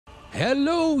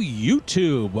Hello,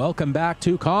 YouTube. Welcome back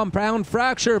to Compound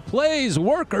Fracture Plays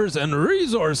Workers and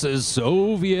Resources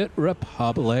Soviet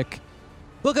Republic.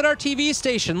 Look at our TV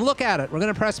station. Look at it. We're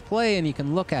going to press play and you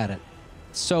can look at it.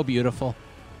 It's so beautiful.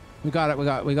 We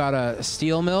got a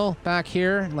steel mill back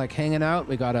here, like hanging out.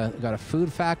 We got a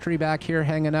food factory back here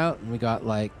hanging out. And we got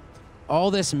like all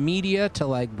this media to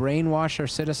like brainwash our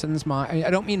citizens' mind.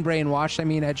 I don't mean brainwash, I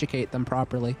mean educate them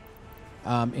properly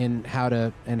in how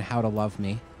to love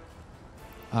me.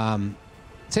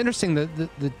 It's interesting that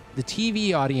the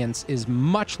TV audience is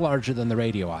much larger than the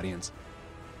radio audience,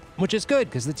 which is good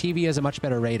because the TV has a much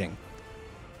better rating.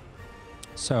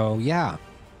 So yeah,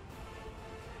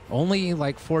 only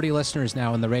like 40 listeners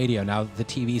now in the radio. Now the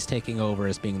TV's taking over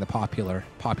as being the popular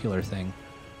thing.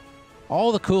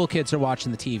 All the cool kids are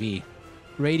watching the TV.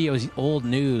 Radio's old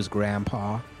news,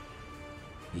 Grandpa.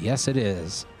 Yes, it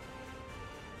is.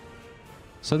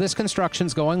 So this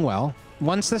construction's going well.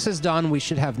 Once this is done, we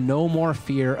should have no more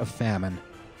fear of famine.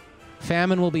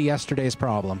 Famine will be yesterday's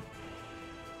problem.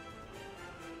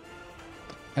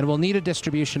 And we'll need a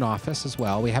distribution office as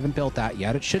well. We haven't built that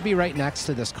yet. It should be right next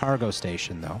to this cargo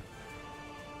station, though,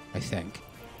 I think.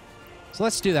 So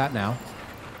let's do that now.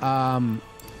 I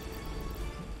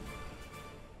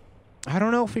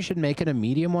don't know if we should make it a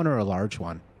medium one or a large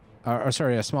one. Or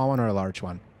sorry, a small one or a large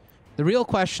one. The real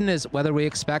question is whether we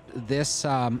expect this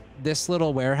this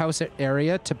little warehouse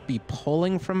area to be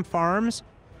pulling from farms,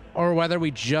 or whether we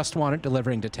just want it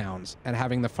delivering to towns and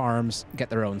having the farms get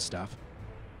their own stuff.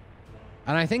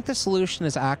 And I think the solution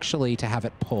is actually to have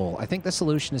it pull. I think the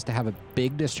solution is to have a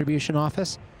big distribution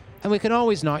office, and we can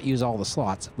always not use all the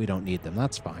slots if we don't need them.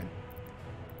 That's fine.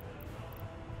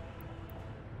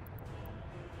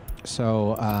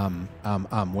 So,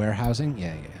 warehousing?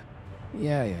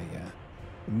 Yeah.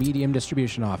 Medium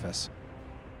distribution office.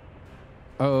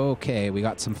 Okay, we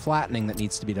got some flattening that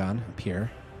needs to be done up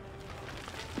here.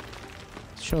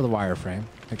 Let's show the wireframe.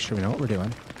 Make sure we know what we're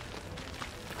doing.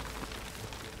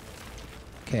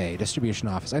 Okay, distribution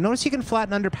office. I noticed you can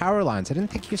flatten under power lines. I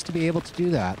didn't think you used to be able to do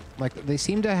that. Like, they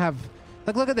seem to have...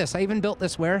 Like, look at this. I even built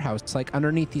this warehouse. It's like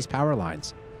underneath these power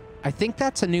lines. I think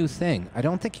that's a new thing. I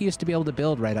don't think you used to be able to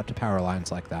build right up to power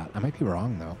lines like that. I might be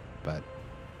wrong, though, but...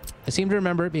 I seem to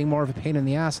remember it being more of a pain in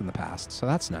the ass in the past, so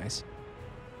that's nice.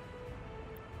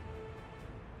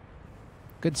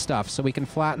 Good stuff. So we can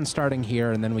flatten starting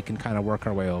here, and then we can kind of work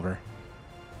our way over.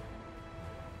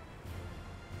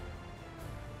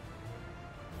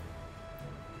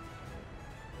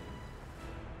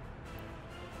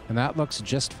 And that looks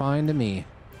just fine to me.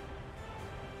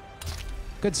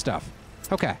 Good stuff.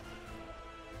 Okay.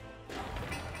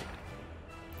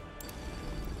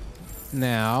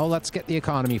 Now, let's get the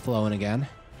economy flowing again.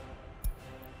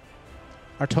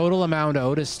 Our total amount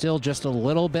owed is still just a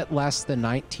little bit less than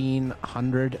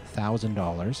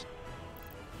 $1,900,000.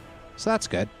 So that's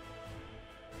good.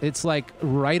 It's like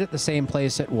right at the same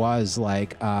place it was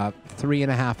like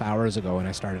 3.5 hours ago when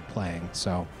I started playing.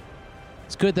 So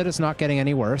it's good that it's not getting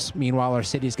any worse. Meanwhile, our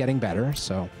city's getting better.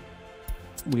 So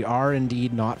we are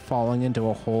indeed not falling into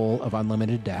a hole of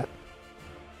unlimited debt.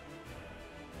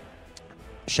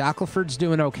 Shackleford's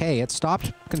doing okay. It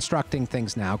stopped constructing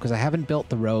things now because I haven't built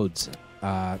the roads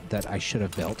that I should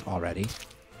have built already.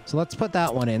 So let's put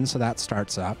that one in so that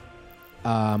starts up.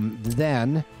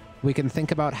 Then we can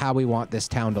think about how we want this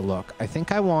town to look. I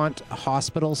think I want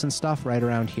hospitals and stuff right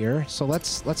around here. So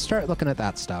let's start looking at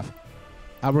that stuff.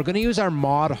 We're going to use our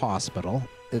mod hospital.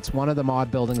 It's one of the mod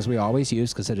buildings we always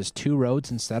use because it is 2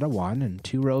 roads instead of 1, and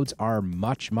 2 roads are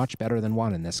much, much better than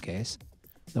 1 in this case.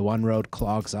 The 1 road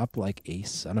clogs up like a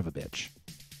son of a bitch.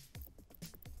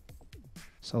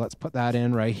 So let's put that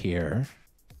in right here.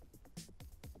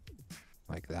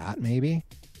 Like that, maybe?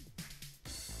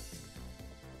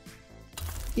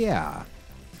 Yeah.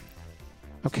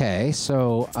 Okay,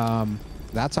 so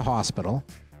that's a hospital.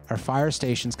 Our fire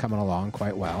station's coming along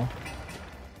quite well.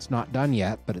 It's not done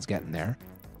yet, but it's getting there.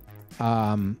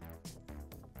 And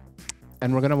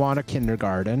we're going to want a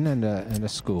kindergarten and a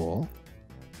school.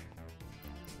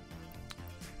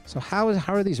 So how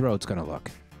are these roads going to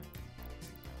look?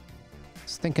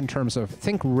 Let's think in terms of...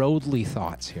 Think roadly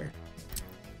thoughts here.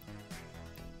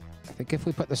 I think if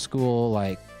we put the school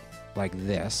like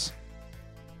this,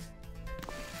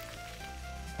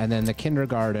 and then the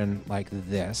kindergarten like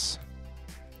this,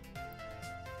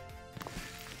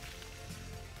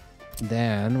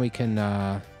 then we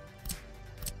can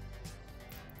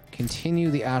continue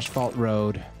the asphalt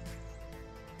road.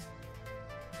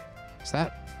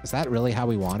 Is that really how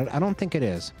we want it? I don't think it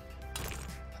is.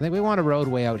 I think we want a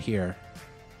roadway out here.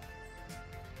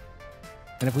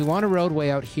 And if we want a roadway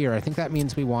out here, I think that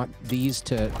means we want these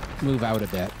to move out a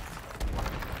bit.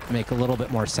 make a little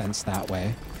bit more sense that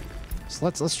way. So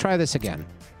let's try this again.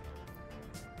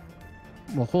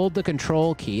 We'll hold the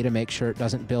control key to make sure it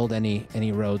doesn't build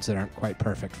any roads that aren't quite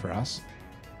perfect for us.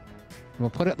 And we'll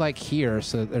put it like here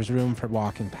so that there's room for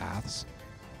walking paths.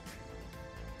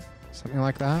 Something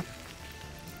like that.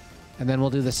 And then we'll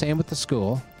do the same with the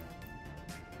school.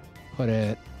 Put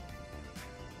it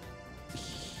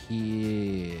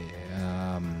here,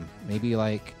 maybe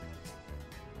like,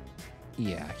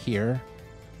 yeah, here.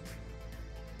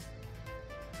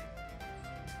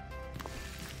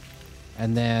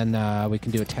 And then we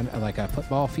can do like a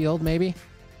football field, maybe.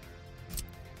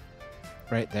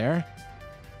 Right there.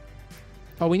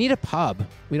 Oh, we need a pub.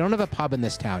 We don't have a pub in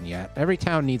this town yet. Every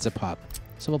town needs a pub.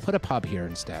 So we'll put a pub here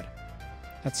instead.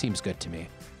 That seems good to me.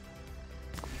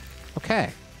 Okay.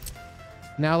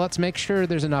 Now let's make sure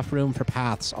there's enough room for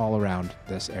paths all around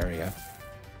this area.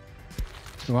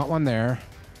 We want one there.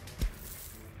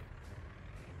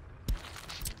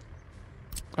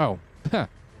 Oh,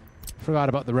 forgot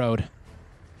about the road.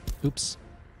 Oops.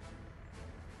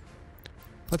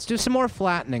 Let's do some more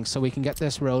flattening so we can get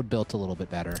this road built a little bit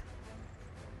better.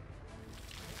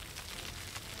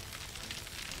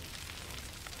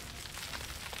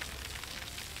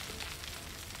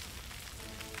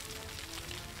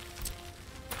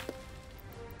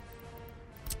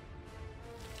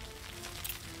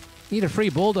 Need a free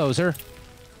bulldozer.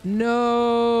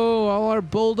 No, all our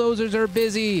bulldozers are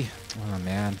busy. Oh,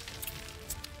 man.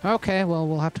 Okay, well,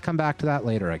 we'll have to come back to that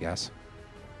later, I guess.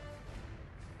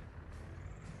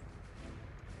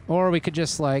 Or we could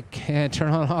just, like,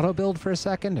 turn on auto build for a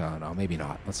second. Oh, no, maybe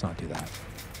not. Let's not do that.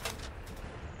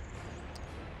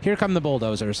 Here come the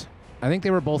bulldozers. I think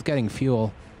they were both getting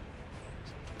fuel.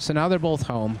 So now they're both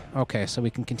home. Okay, so we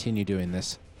can continue doing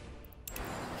this.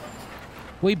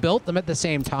 We built them at the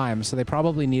same time, so they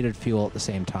probably needed fuel at the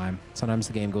same time. Sometimes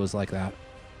the game goes like that.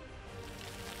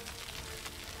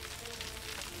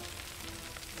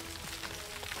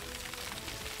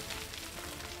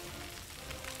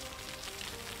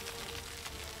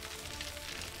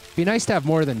 Be nice to have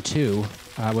more than two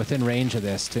within range of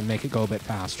this to make it go a bit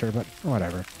faster, but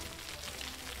whatever.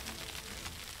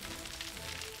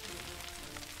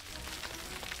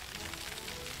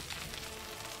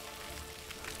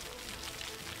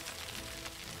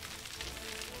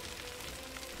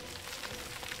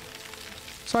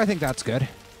 So I think that's good.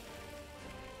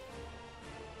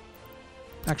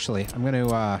 Actually, I'm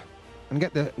gonna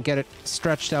get it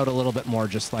stretched out a little bit more,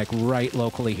 just like right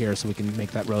locally here, so we can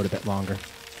make that road a bit longer.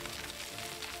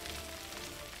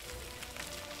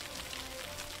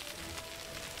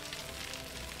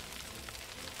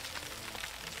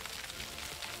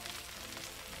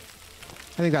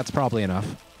 I think that's probably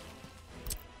enough.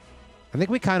 I think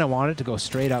we kind of want it to go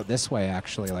straight out this way,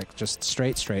 actually, like just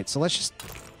straight. So let's just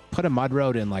put a mud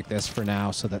road in like this for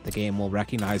now so that the game will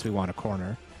recognize we want a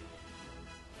corner.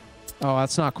 Oh,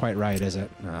 that's not quite right, is it?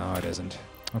 No, it isn't.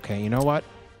 Okay, you know what?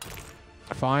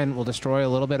 Fine, we'll destroy a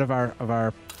little bit of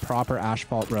our proper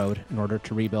asphalt road in order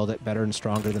to rebuild it better and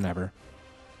stronger than ever.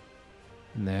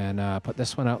 And then put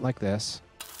this one out like this.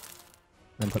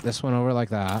 Then put this one over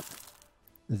like that.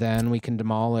 Then we can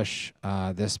demolish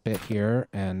this bit here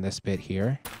and this bit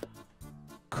here.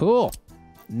 Cool.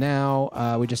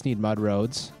 Now we just need mud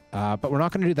roads. But we're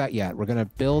not going to do that yet. We're going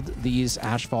to build these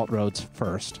asphalt roads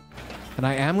first. And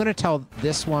I am going to tell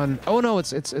this one... Oh, no,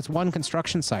 it's one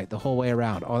construction site the whole way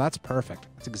around. Oh, that's perfect.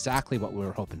 That's exactly what we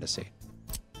were hoping to see.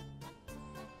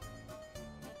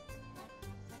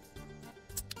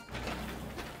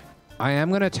 I am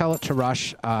going to tell it to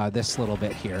rush this little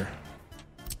bit here.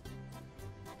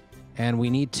 And we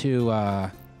need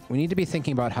to be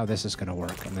thinking about how this is going to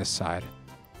work on this side.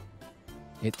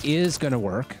 It is going to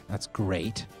work. That's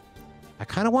great. I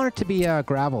kind of want it to be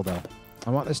gravel, though. I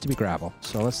want this to be gravel.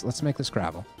 So let's make this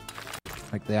gravel.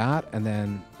 Like that, and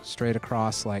then straight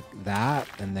across like that,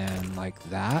 and then like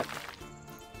that.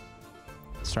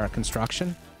 Start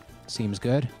construction. Seems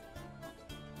good.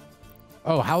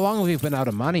 Oh, how long have we been out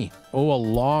of money? Oh, a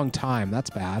long time. That's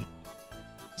bad.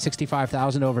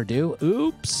 65,000 overdue.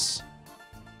 Oops.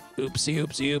 Oopsie,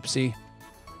 oopsie, oopsie.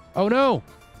 Oh, no.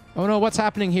 Oh, no. What's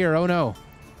happening here? Oh, no.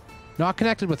 Not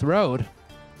connected with road.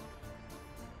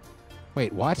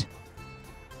 Wait, what?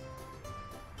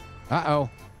 Uh-oh.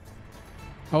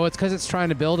 Oh, it's because it's trying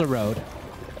to build a road.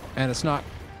 And it's not...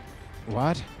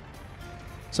 What?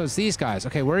 So it's these guys.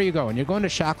 Okay, where are you going? You're going to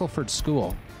Shackleford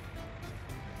School.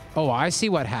 Oh, I see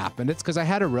what happened. It's because I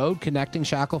had a road connecting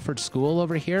Shackleford School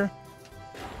over here.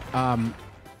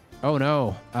 Oh,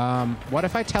 no. What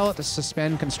if I tell it to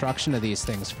suspend construction of these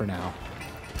things for now?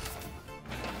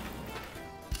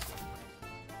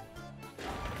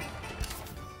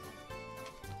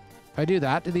 If I do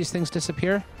that, do these things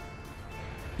disappear?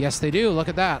 Yes, they do. Look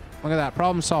at that. Look at that.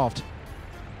 Problem solved.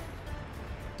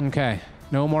 Okay.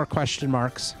 No more question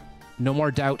marks. No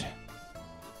more doubt.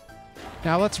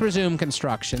 Now let's resume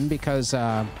construction because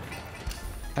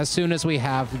as soon as we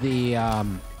have the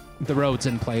roads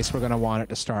in place, we're going to want it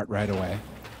to start right away.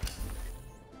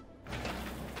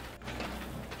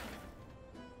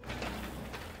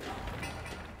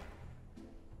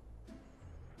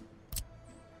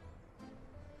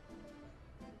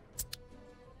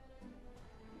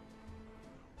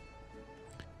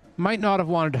 Might not have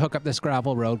wanted to hook up this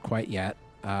gravel road quite yet.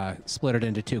 Split it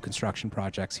into 2 construction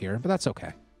projects here, but that's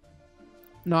okay.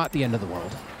 Not the end of the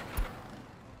world.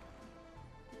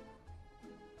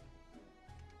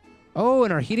 Oh,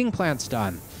 and our heating plant's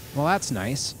done. Well, that's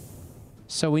nice.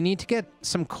 So we need to get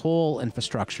some coal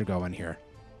infrastructure going here.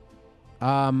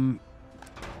 I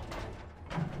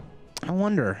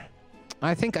wonder.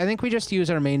 I think we just use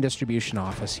our main distribution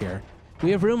office here. We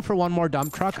have room for 1 more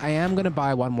dump truck. I am going to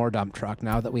buy 1 more dump truck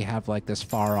now that we have like this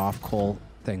far off coal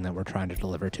thing that we're trying to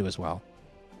deliver to as well.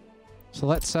 So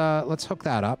let's hook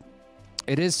that up.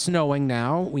 It is snowing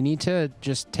now. We need to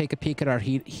just take a peek at our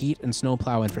heat and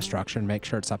snowplow infrastructure and make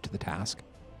sure it's up to the task.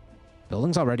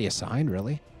 Building's already assigned,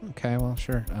 really? Okay, well,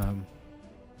 sure.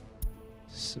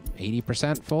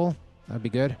 80% full. That'd be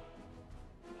good.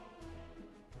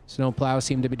 Snowplows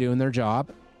seem to be doing their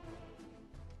job.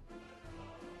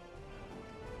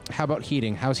 How about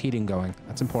heating? How's heating going?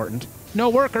 That's important. No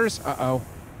workers! Uh-oh.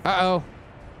 Uh-oh.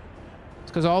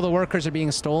 It's because all the workers are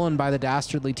being stolen by the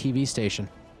dastardly TV station.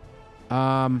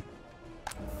 Are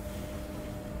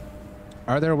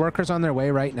there workers on their way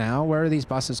right now? Where are these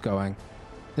buses going?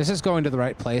 This is going to the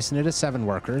right place, and it is 7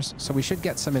 workers, so we should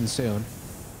get some in soon.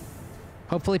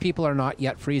 Hopefully people are not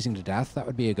yet freezing to death. That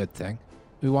would be a good thing.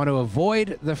 We want to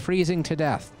avoid the freezing to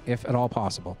death, if at all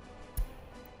possible.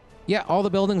 Yeah, all the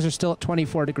buildings are still at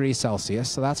 24 degrees Celsius,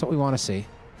 so that's what we want to see.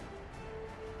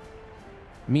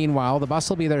 Meanwhile, the bus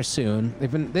will be there soon.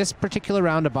 This particular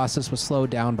round of buses was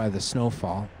slowed down by the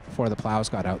snowfall before the plows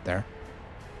got out there.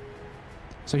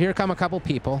 So here come a couple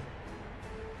people.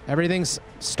 Everything's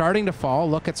starting to fall.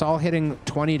 Look, it's all hitting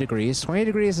 20 degrees. 20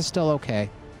 degrees is still okay.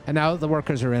 And now that the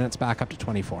workers are in, it's back up to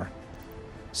 24.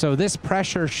 So this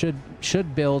pressure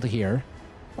should build here.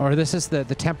 Or this is the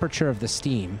temperature of the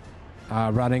steam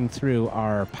running through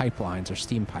our pipelines or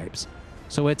steam pipes.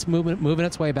 So it's moving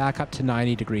its way back up to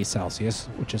 90 degrees Celsius,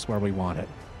 which is where we want it.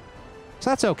 So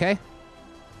that's okay.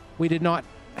 We did not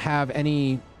have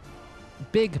any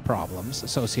big problems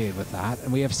associated with that.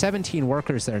 And we have 17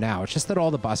 workers there now. It's just that all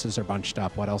the buses are bunched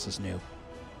up. What else is new?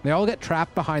 They all get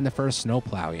trapped behind the first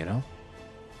snowplow, you know?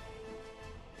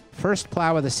 First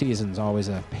plow of the season is always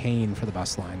a pain for the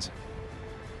bus lines.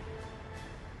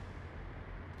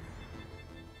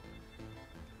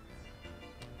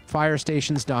 Fire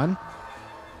station's done.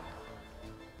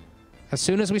 As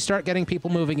soon as we start getting people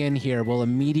moving in here, we'll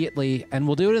immediately, and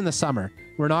we'll do it in the summer.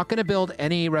 We're not going to build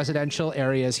any residential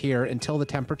areas here until the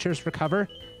temperatures recover.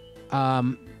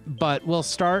 But we'll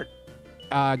start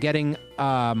getting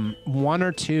 1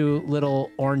 or 2 little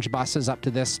orange buses up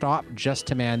to this stop just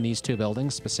to man these 2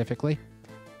 buildings specifically.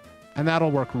 And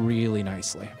that'll work really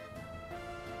nicely.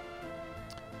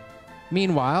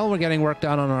 Meanwhile, we're getting work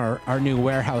done on our new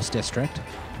warehouse district.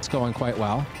 It's going quite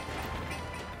well.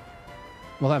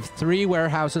 We'll have 3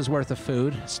 warehouses worth of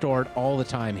food stored all the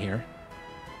time here.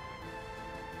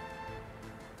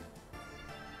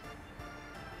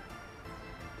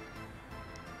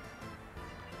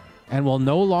 And we'll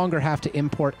no longer have to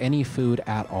import any food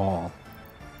at all.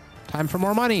 Time for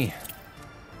more money.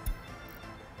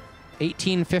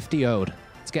 1850 owed.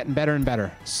 It's getting better and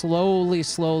better. Slowly,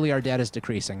 slowly our debt is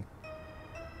decreasing.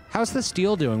 How's the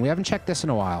steel doing? We haven't checked this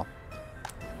in a while.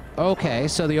 Okay,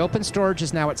 so the open storage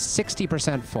is now at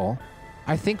 60% full.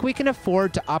 I think we can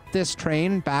afford to up this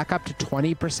train back up to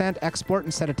 20% export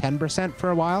instead of 10%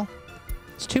 for a while.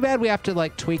 It's too bad we have to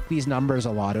like tweak these numbers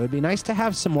a lot. It would be nice to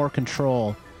have some more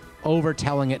control over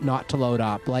telling it not to load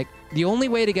up. Like the only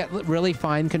way to get really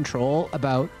fine control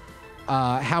about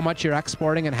how much you're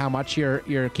exporting and how much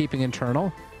you're keeping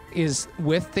internal is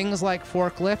with things like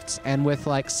forklifts and with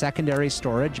like secondary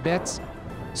storage bits.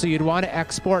 So you'd want to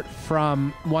export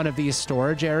from one of these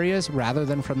storage areas rather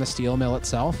than from the steel mill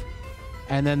itself.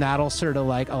 And then that'll sort of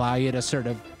like allow you to sort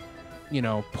of, you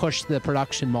know, push the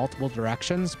production multiple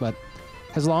directions. But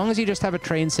as long as you just have a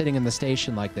train sitting in the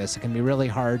station like this, it can be really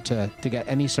hard to get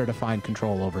any sort of fine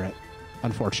control over it,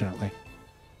 unfortunately.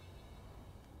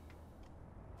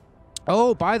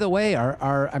 Oh, by the way,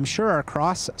 I'm sure our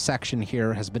cross section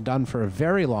here has been done for a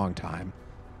very long time.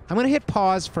 I'm going to hit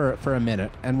pause for a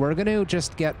minute, and we're going to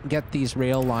just get these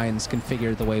rail lines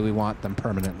configured the way we want them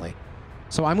permanently.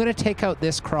 So I'm going to take out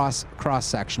this cross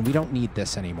section. We don't need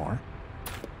this anymore.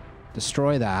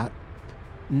 Destroy that.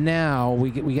 Now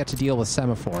we get to deal with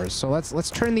semaphores. So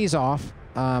let's turn these off,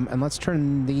 and let's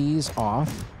turn these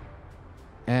off,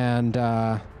 and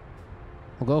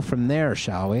we'll go from there,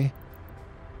 shall we?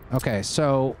 Okay,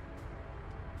 so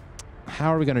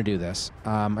how are we going to do this?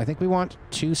 I think we want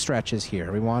 2 stretches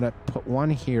here. We want to put one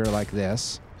here like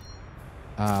this,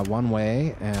 one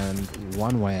way, and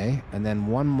then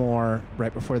one more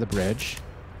right before the bridge,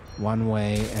 one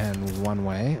way and one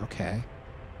way. Okay,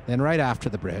 then right after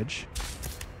the bridge.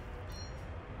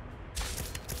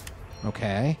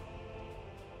 Okay.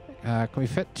 Can we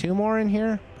fit 2 more in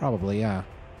here? Probably, yeah.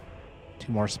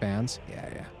 2 more spans.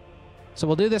 Yeah. So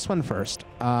we'll do this one first.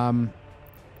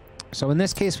 So in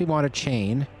this case, we want a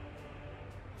chain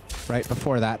right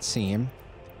before that seam,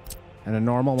 and a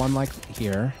normal one like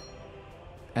here.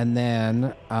 And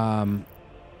then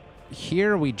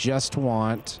here we just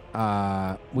want,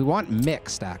 we want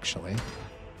mixed, actually.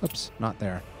 Oops, not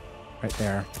there. Right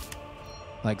there.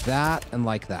 Like that and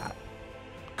like that.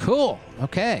 Cool.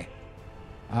 Okay.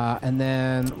 And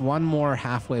then one more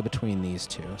halfway between these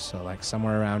two. So like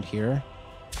somewhere around here.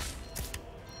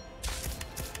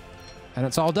 And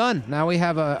it's all done. Now we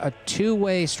have a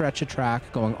 2-way stretch of track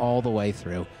going all the way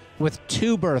through with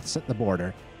 2 berths at the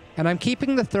border. And I'm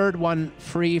keeping the 3rd one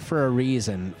free for a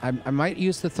reason. I might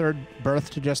use the 3rd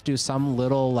berth to just do some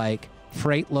little like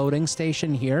freight loading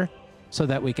station here so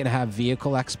that we can have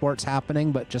vehicle exports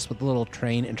happening, but just with a little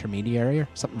train intermediary or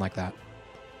something like that.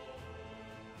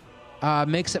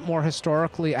 Makes it more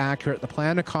historically accurate. The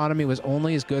planned economy was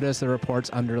only as good as the reports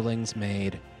underlings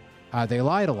made. They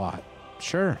lied a lot.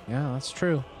 Sure, yeah, that's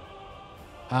true.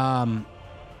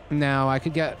 Now I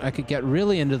could get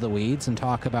really into the weeds and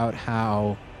talk about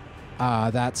how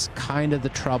that's kind of the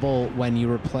trouble when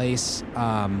you replace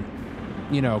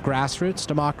you know, grassroots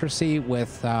democracy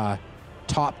with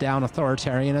top-down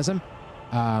authoritarianism.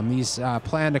 These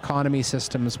planned economy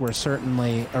systems were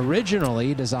certainly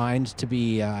originally designed to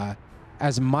be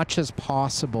as much as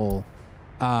possible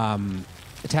to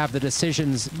have the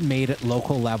decisions made at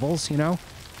local levels, you know?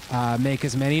 Make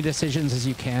as many decisions as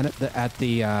you can at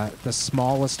the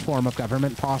smallest form of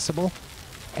government possible,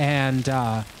 and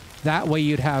that way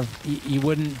you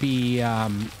wouldn't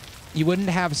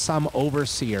have some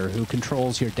overseer who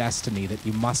controls your destiny that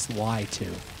you must lie to.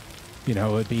 You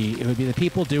know, it would be the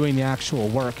people doing the actual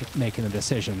work making the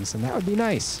decisions, and that would be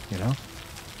nice. You know,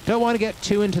 don't want to get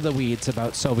too into the weeds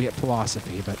about Soviet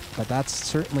philosophy, but that's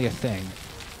certainly a thing.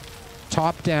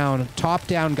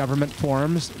 Top-down government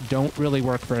forms don't really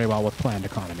work very well with planned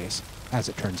economies, as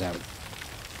it turns out.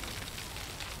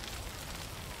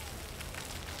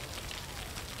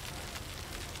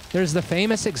 There's the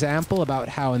famous example about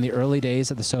how in the early days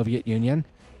of the Soviet Union,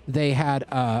 they had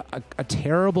a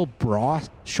terrible bra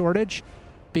shortage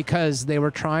because they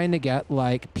were trying to get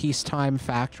like peacetime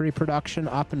factory production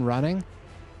up and running.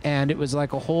 And it was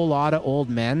like a whole lot of old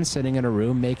men sitting in a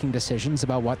room making decisions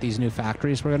about what these new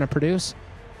factories were going to produce.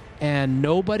 And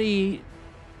nobody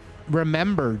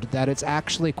remembered that it's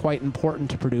actually quite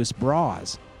important to produce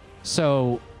bras.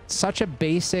 So such a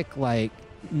basic like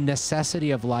necessity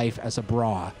of life as a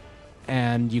bra.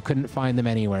 And you couldn't find them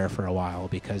anywhere for a while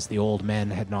because the old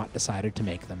men had not decided to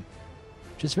make them.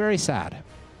 Which is very sad.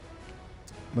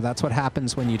 But that's what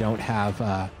happens when you don't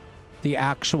have the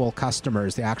actual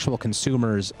customers, the actual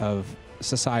consumers of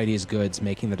society's goods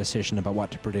making the decision about what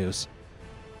to produce.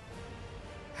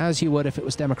 As you would if it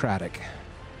was democratic.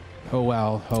 Oh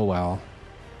well, oh well.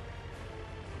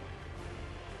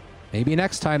 Maybe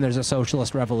next time there's a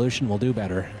socialist revolution, we'll do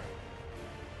better.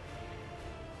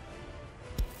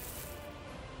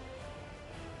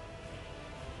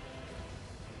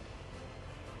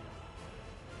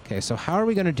 Okay, so how are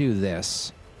we going to do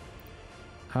this?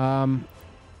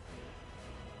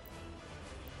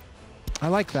 I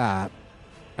like that.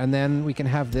 And then we can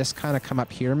have this kind of come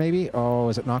up here, maybe? Oh,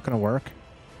 is it not going to work?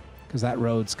 Because that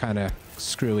road's kind of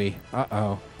screwy.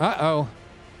 Uh-oh. Uh-oh.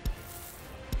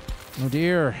 Oh,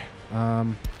 dear.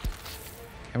 Can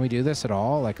we do this at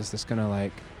all? Like, is this going to,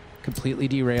 like, completely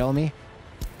derail me?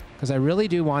 Because I really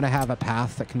do want to have a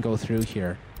path that can go through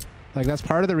here. Like, that's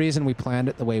part of the reason we planned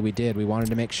it the way we did. We wanted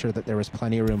to make sure that there was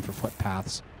plenty of room for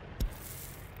footpaths.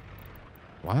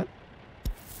 What?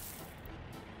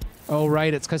 Oh,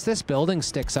 right. It's because this building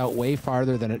sticks out way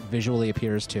farther than it visually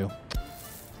appears to.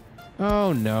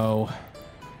 Oh, no.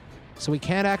 So we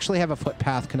can't actually have a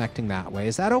footpath connecting that way.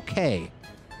 Is that okay?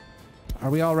 Are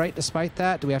we all right despite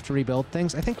that? Do we have to rebuild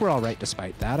things? I think we're all right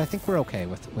despite that. I think we're okay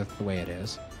with the way it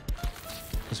is.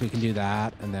 because we can do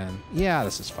that, and then, yeah,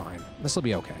 this is fine. This will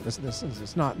be okay. This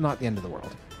is not the end of the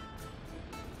world.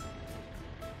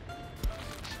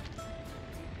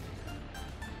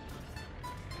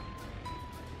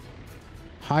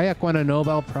 Hayek won a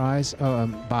Nobel Prize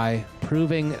by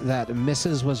proving that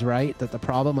Mises was right, that the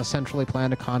problem with centrally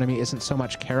planned economy isn't so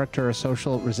much character or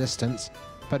social resistance,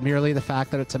 but merely the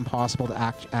fact that it's impossible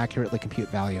to accurately compute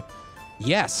value.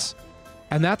 Yes.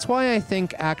 And that's why I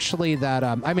think actually that,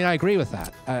 I mean, I agree with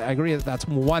that. I agree that that's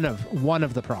one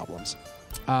of the problems,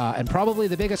 and probably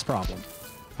the biggest problem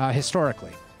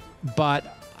historically.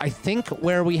 But I think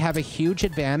where we have a huge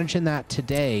advantage in that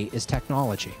today is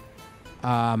technology.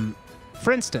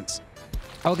 For instance,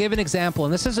 I'll give an example,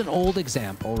 and this is an old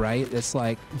example, right? It's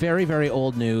like very, very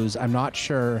old news. I'm not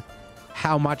sure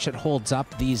how much it holds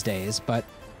up these days, but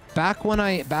back when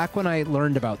I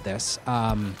learned about this,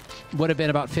 would have been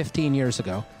about 15 years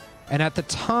ago, and at the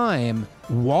time,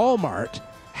 Walmart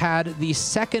had the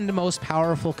second most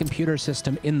powerful computer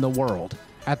system in the world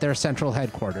at their central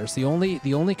headquarters. The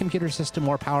only computer system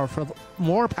more powerful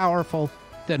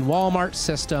than Walmart's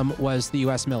system was the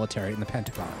U.S. military and the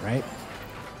Pentagon, right?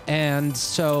 And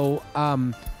so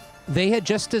they had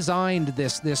just designed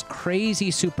this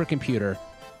crazy supercomputer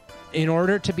in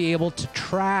order to be able to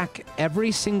track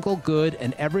every single good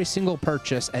and every single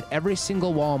purchase at every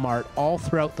single Walmart all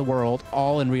throughout the world,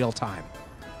 all in real time.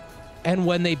 And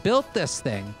when they built this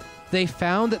thing, they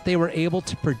found that they were able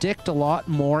to predict a lot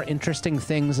more interesting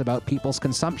things about people's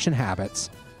consumption habits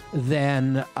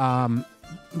than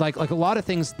like a lot of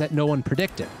things that no one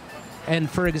predicted. And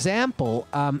for example,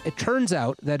 it turns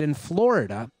out that in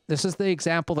Florida, this is the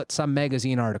example that some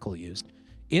magazine article used.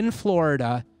 In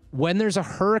Florida, when there's a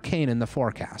hurricane in the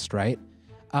forecast, right,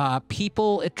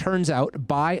 people, it turns out,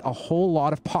 buy a whole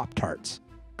lot of Pop-Tarts.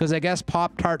 Because I guess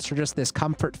Pop-Tarts are just this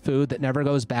comfort food that never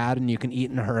goes bad and you can eat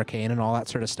in a hurricane and all that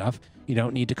sort of stuff. You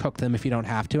don't need to cook them if you don't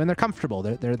have to, and they're comfortable.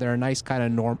 They're a nice kind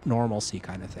of normalcy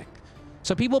kind of thing.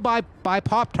 So people buy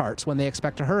Pop-Tarts when they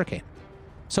expect a hurricane.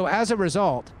 So as a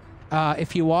result,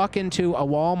 if you walk into a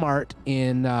Walmart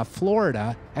in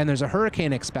Florida and there's a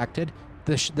hurricane expected,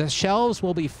 the shelves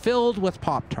will be filled with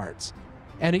Pop-Tarts.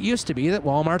 And it used to be that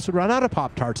Walmarts would run out of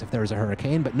Pop-Tarts if there was a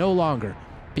hurricane, but no longer,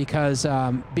 because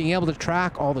being able to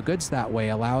track all the goods that way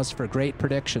allows for great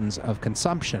predictions of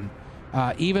consumption,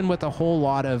 even with a whole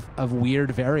lot of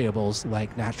weird variables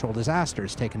like natural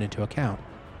disasters taken into account.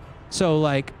 So,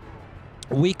 like,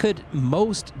 we could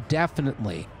most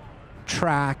definitely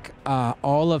track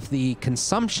all of the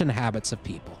consumption habits of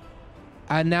people.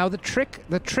 And now the trick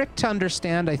to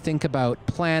understand, I think, about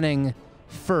planning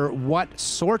for what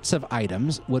sorts of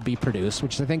items would be produced,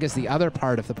 which I think is the other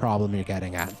part of the problem you're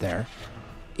getting at there,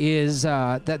 is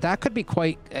that could be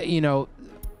quite,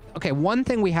 okay, one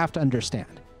thing we have to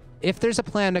understand. If there's a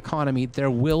planned economy,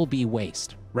 there will be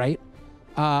waste, right?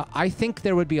 I think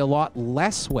there would be a lot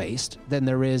less waste than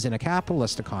there is in a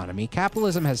capitalist economy.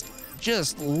 Capitalism has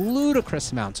just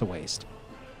ludicrous amounts of waste.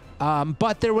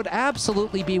 But there would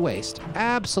absolutely be waste.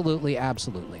 Absolutely,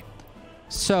 absolutely.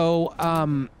 So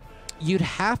you'd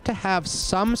have to have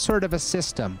some sort of a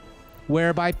system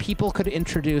whereby people could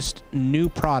introduce new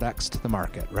products to the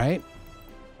market, right?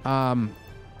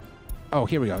 Oh,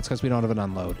 here we go. It's because we don't have an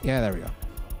unload. Yeah, there we go.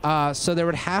 So there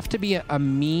would have to be a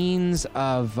means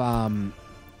of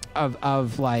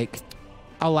like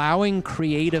allowing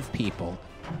creative people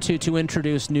to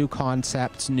introduce new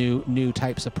concepts, new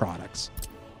types of products.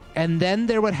 And then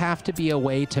there would have to be a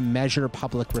way to measure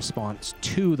public response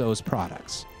to those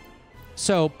products.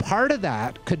 So part of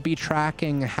that could be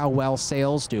tracking how well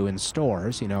sales do in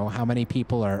stores, how many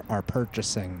people are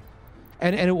purchasing.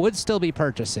 And it would still be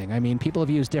purchasing. I mean, people have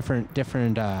used different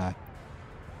types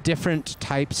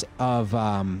of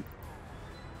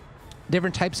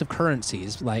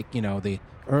currencies, like, the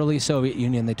early Soviet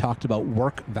Union, they talked about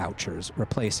work vouchers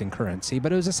replacing currency,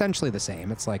 but it was essentially the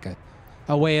same. It's like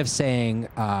a way of saying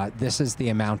this is the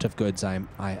amount of goods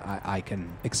I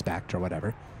can expect or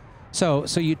whatever. So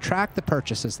you track the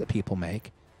purchases that people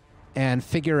make and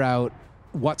figure out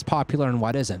what's popular and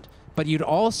what isn't. But you'd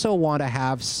also want to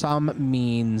have some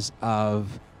means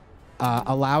of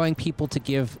allowing people to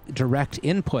give direct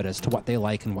input as to what they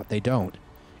like and what they don't.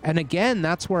 And again,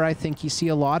 that's where I think you see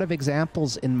a lot of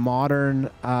examples in modern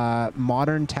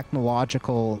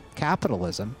technological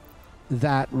capitalism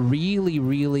that really,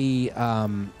 really...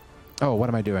 oh, what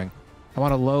am I doing? I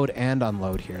want to load and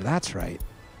unload here. That's right.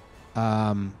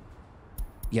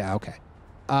 Yeah, okay.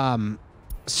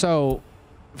 So,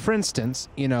 for instance,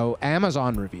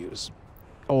 Amazon reviews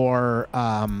or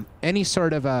any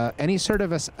sort of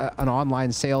an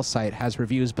online sales site has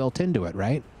reviews built into it,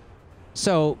 right?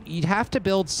 So you'd have to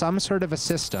build some sort of a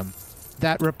system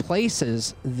that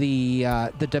replaces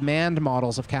the demand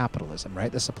models of capitalism,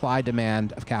 right? The supply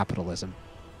demand of capitalism.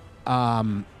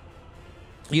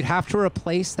 You'd have to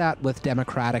replace that with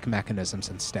democratic mechanisms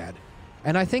instead.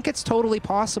 And I think it's totally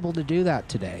possible to do that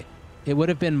today. It would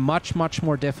have been much, much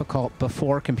more difficult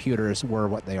before computers were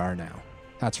what they are now.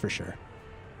 That's for sure.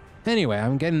 Anyway,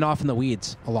 I'm getting off in the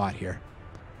weeds a lot here.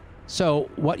 So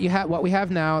what we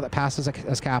have now that passes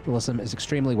as capitalism is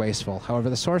extremely wasteful. However,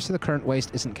 the source of the current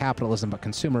waste isn't capitalism, but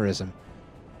consumerism.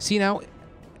 See, now,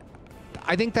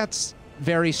 I think that's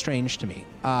very strange to me.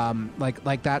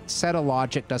 Like that set of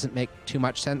logic doesn't make too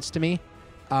much sense to me.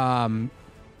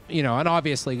 You know, and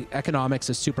obviously economics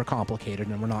is super complicated,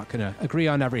 and we're not going to agree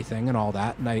on everything and all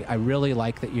that. And I really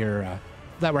like that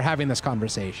that we're having this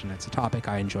conversation. It's a topic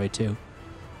I enjoy too.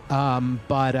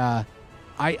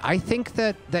 I think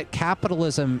that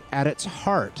capitalism at its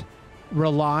heart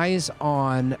relies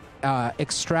on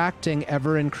extracting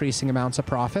ever-increasing amounts of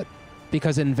profit,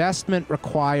 because investment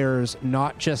requires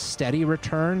not just steady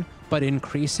return, but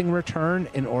increasing return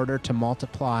in order to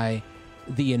multiply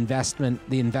the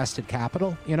invested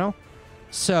capital, you know?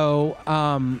 So,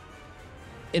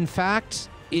 in fact,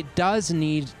 it does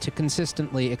need to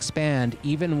consistently expand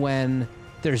even when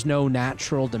there's no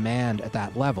natural demand at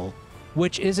that level,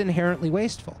 which is inherently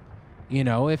wasteful. You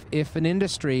know, if an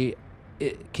industry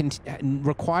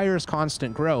requires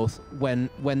constant growth when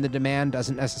the demand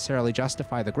doesn't necessarily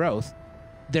justify the growth,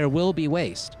 there will be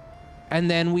waste. And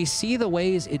then we see the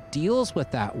ways it deals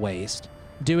with that waste,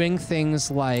 doing things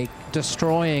like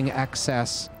destroying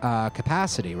excess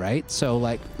capacity, right? So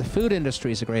like the food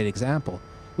industry is a great example.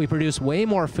 We produce way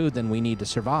more food than we need to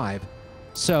survive.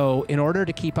 So in order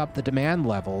to keep up the demand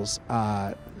levels,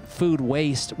 food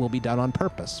waste will be done on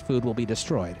purpose. Food will be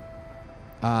destroyed.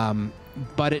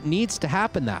 But it needs to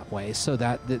happen that way so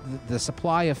that the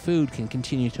supply of food can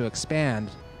continue to expand,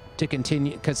 to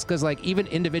continue, because like even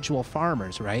individual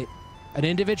farmers, right? An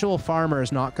individual farmer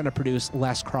is not going to produce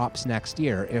less crops next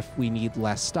year if we need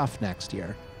less stuff next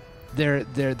year.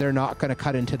 They're not going to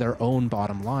cut into their own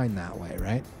bottom line that way,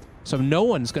 right? So no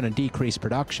one's going to decrease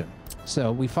production.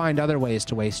 So we find other ways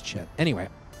to waste shit. Anyway,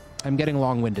 I'm getting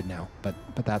long-winded now, but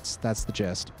that's the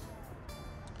gist.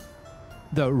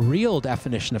 The real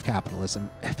definition of capitalism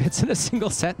fits in a single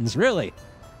sentence, really.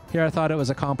 Here I thought it was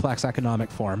a complex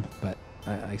economic form, but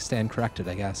I stand corrected,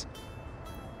 I guess.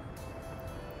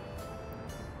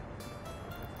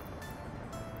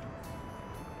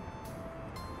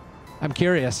 I'm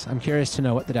curious. I'm curious to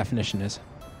know what the definition is.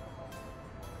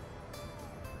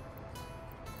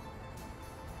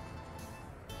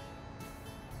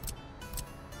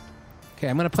 Okay,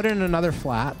 I'm going to put it in another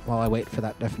flat while I wait for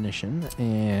that definition,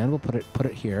 and we'll put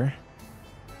it here.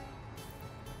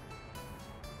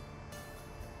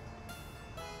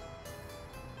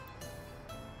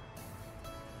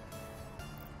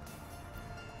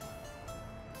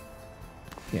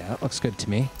 Yeah, that looks good to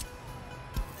me.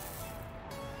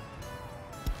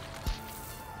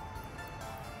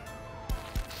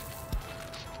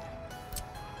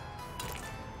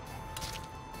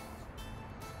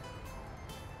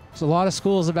 There's a lot of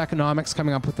schools of economics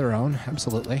coming up with their own,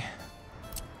 absolutely.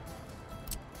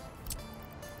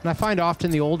 And I find often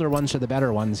the older ones are the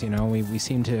better ones, you know. We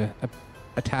seem to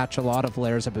attach a lot of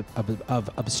layers of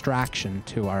abstraction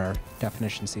to our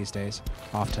definitions these days,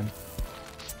 often.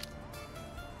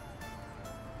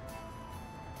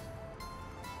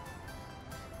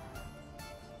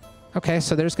 Okay,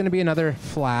 so there's going to be another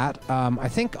flat. I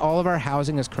think all of our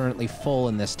housing is currently full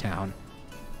in this town.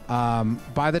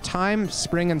 By the time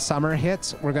spring and summer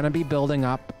hits, we're going to be building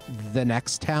up the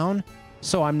next town.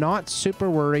 So I'm not super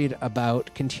worried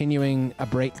about continuing a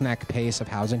breakneck pace of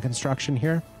housing construction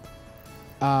here.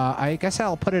 I guess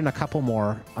I'll put in a couple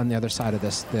more on the other side of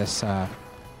this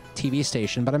TV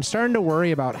station, but I'm starting to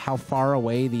worry about how far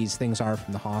away these things are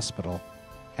from the hospital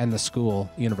and the school,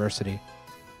 university.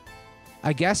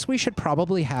 I guess we should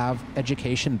probably have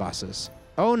education buses.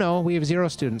 Oh no, we have 0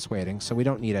 students waiting, so we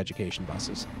don't need education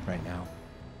buses right now.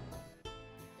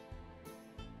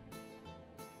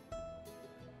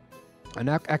 An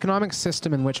economic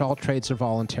system in which all trades are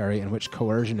voluntary and which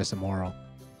coercion is immoral.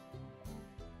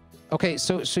 Okay,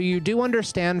 so you do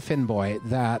understand, Finboy,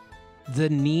 that the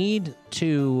need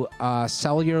to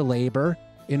sell your labor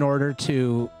in order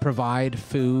to provide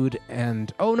food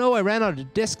and... Oh no, I ran out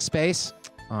of disk space.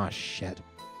 Oh shit.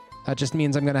 That just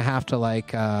means I'm gonna have to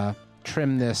like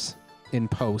trim this in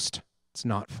post. It's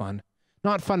not fun.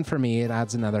 Not fun for me. It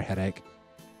adds another headache.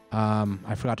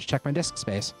 I forgot to check my disk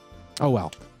space. Oh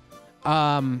well.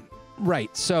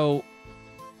 Right. So,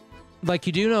 like,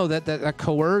 you do know that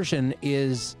coercion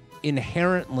is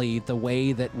inherently the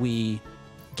way that we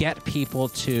get people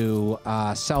to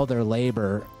sell their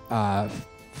labor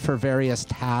for various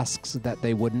tasks that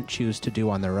they wouldn't choose to do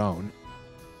on their own.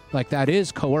 Like, that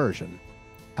is coercion.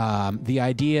 The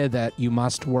idea that you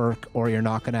must work or you're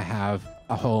not going to have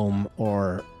a home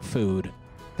or food,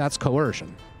 that's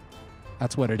coercion.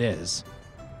 That's what it is.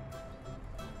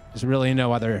 There's really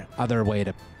no other way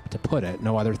to put it,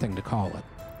 no other thing to call it.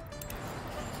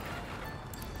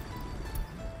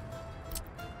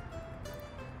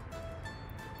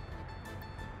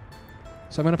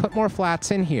 So I'm going to put more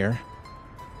flats in here.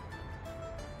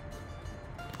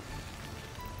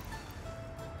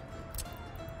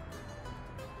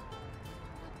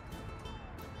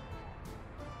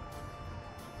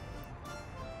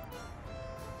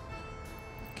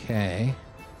 Okay.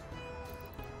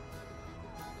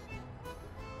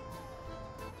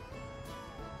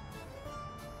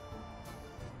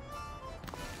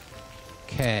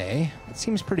 Okay. That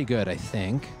seems pretty good, I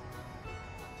think.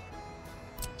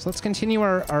 So let's continue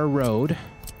our road.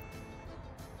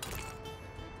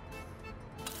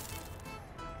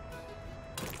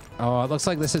 Oh, it looks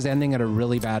like this is ending at a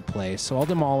really bad place. So I'll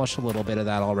demolish a little bit of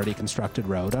that already constructed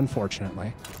road,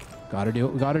 unfortunately. Gotta do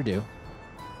what we gotta do.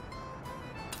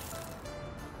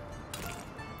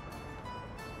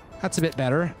 That's a bit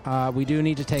better. We do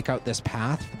need to take out this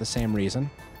path for the same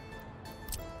reason.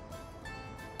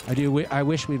 I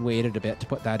wish we'd waited a bit to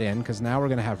put that in, because now we're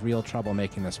going to have real trouble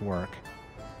making this work.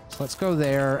 So let's go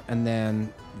there and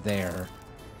then there.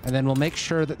 And then we'll make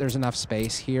sure that there's enough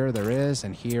space. Here there is,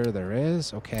 and here there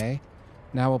is. Okay.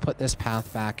 Now we'll put this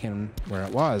path back in where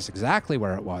it was, exactly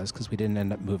where it was, because we didn't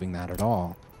end up moving that at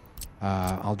all.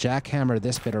 I'll jackhammer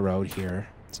this bit of road here.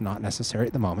 It's not necessary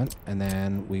at the moment. And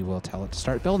then we will tell it to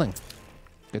start building.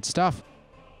 Good stuff.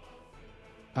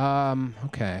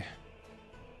 Okay.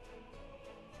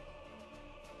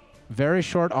 Very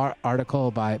short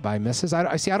article by Mrs.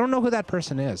 I see. I don't know who that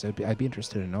person is. I'd be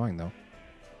interested in knowing, though.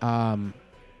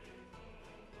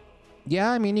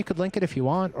 Yeah, I mean, you could link it if you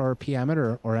want, or PM it,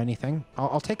 or anything.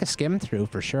 I'll take a skim through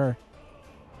for sure.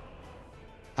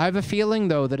 I have a feeling,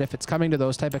 though, that if it's coming to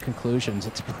those type of conclusions,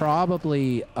 it's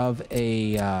probably of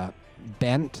a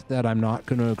bent that I'm not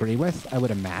going to agree with, I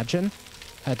would imagine.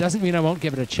 It doesn't mean I won't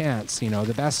give it a chance. You know,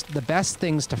 the best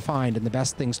things to find and the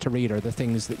best things to read are the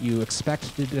things that you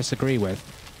expect to disagree with,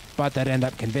 but that end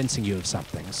up convincing you of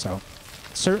something. So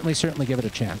certainly give it a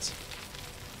chance.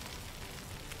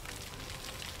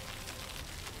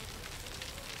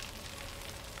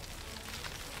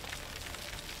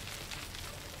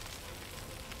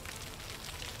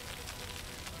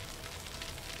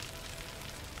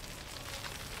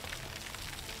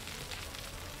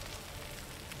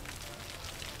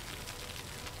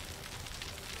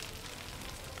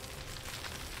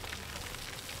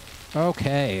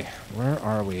 Okay, where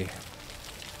are we?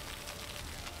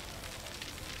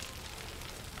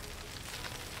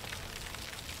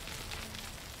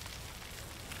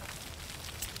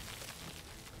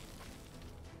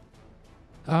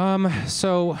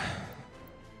 So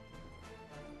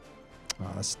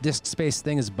this disk space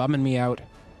thing is bumming me out.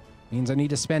 Means I need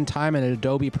to spend time in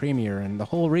Adobe Premiere, and the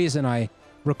whole reason I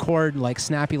record like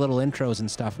snappy little intros and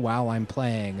stuff while I'm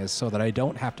playing is so that I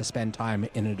don't have to spend time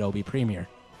in Adobe Premiere.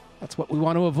 That's what we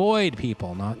want to avoid,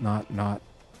 people, not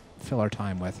fill our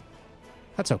time with.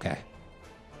 That's okay.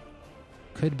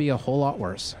 Could be a whole lot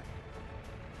worse.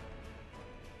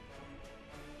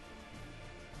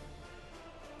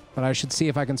 But I should see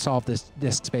if I can solve this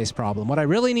disk space problem. What I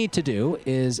really need to do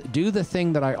is do the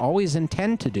thing that I always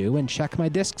intend to do and check my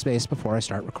disk space before I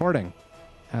start recording.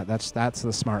 That's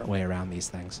the smart way around these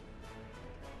things.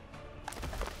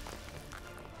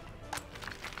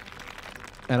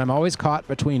 And I'm always caught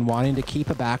between wanting to keep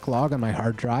a backlog on my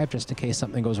hard drive just in case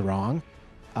something goes wrong,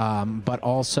 but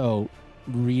also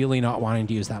really not wanting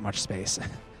to use that much space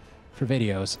for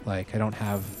videos. Like, I don't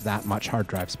have that much hard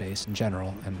drive space in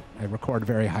general, and I record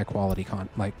very high quality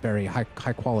very high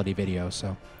quality videos,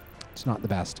 so it's not the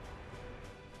best.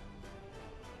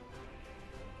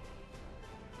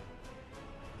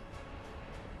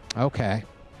 Okay.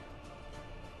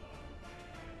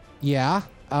 Yeah.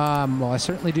 Well, I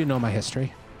certainly do know my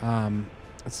history.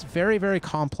 It's very, very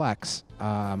complex.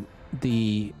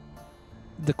 The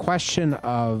question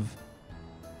of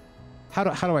how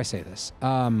do I say this?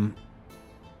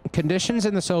 Conditions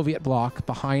in the Soviet bloc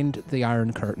behind the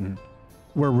Iron Curtain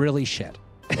were really shit.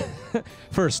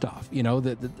 First off, you know,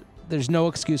 there's no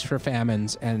excuse for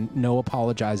famines and no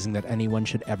apologizing that anyone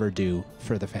should ever do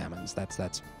for the famines.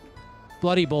 That's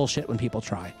bloody bullshit when people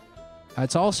try.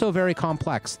 It's also very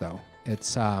complex, though.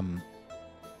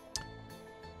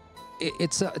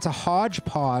 it's a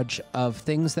hodgepodge of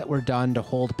things that were done to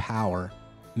hold power,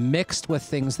 mixed with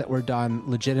things that were done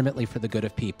legitimately for the good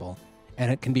of people.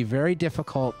 And it can be very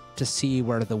difficult to see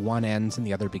where the one ends and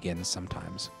the other begins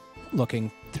sometimes,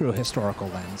 looking through a historical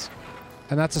lens.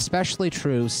 And that's especially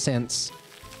true since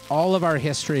all of our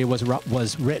history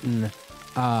was written,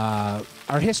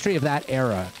 our history of that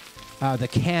era, the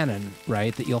canon,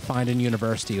 right, that you'll find in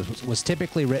universities was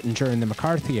typically written during the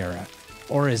McCarthy era,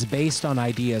 or is based on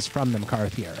ideas from the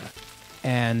McCarthy era.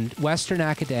 And Western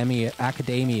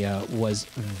academia was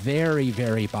very,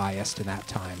 very biased in that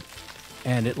time.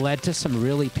 And it led to some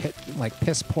really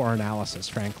piss-poor analysis,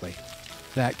 frankly,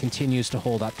 that continues to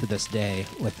hold up to this day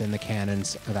within the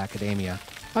canons of academia.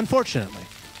 Unfortunately.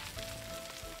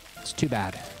 It's too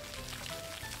bad.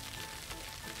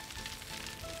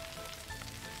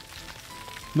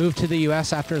 Moved to the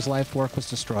U.S. after his life work was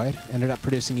destroyed. Ended up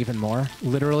producing even more.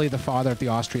 Literally the father of the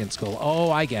Austrian school. Oh,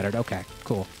 I get it. Okay,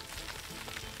 cool.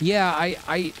 Yeah,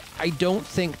 I don't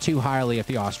think too highly of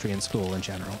the Austrian school in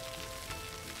general.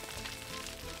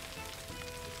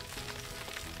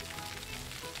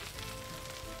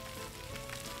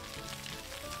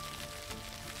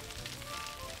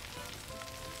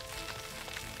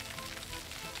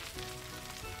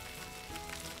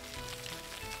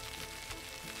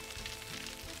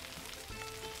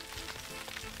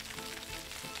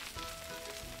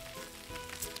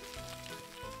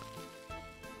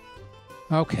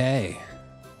 Okay.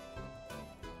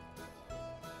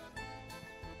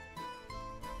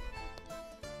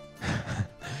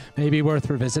 Maybe worth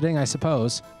revisiting, I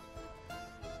suppose.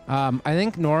 I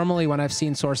think normally when I've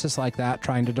seen sources like that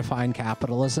trying to define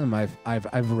capitalism,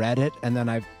 I've read it and then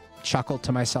I've chuckled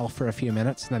to myself for a few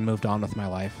minutes and then moved on with my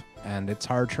life. And it's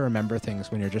hard to remember things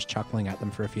when you're just chuckling at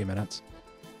them for a few minutes.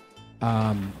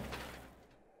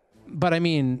 But I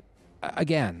mean,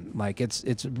 again, like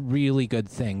it's a really good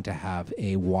thing to have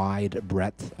a wide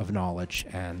breadth of knowledge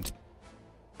and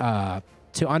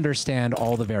to understand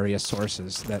all the various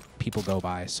sources that people go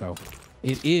by. So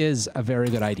it is a very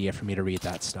good idea for me to read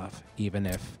that stuff, even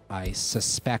if I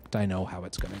suspect I know how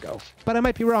it's going to go. But I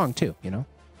might be wrong too, you know?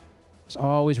 There's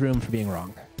always room for being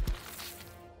wrong.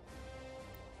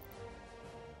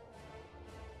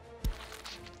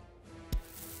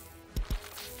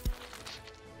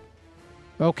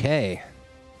 Okay.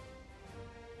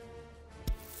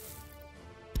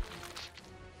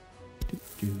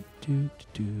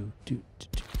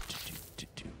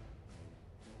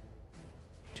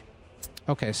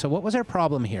 Okay, so what was our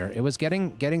problem here? It was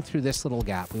getting through this little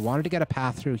gap. We wanted to get a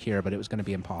path through here, but it was going to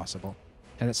be impossible.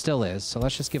 And it still is, so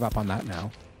let's just give up on that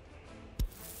now.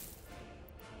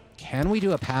 Can we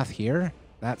do a path here?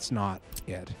 That's not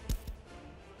it.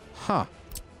 Huh.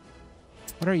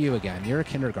 What are you again? You're a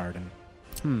kindergarten.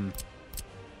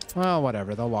 Well,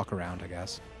 whatever. They'll walk around, I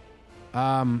guess.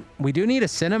 We do need a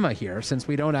cinema here, since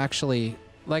we don't actually...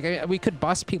 Like, we could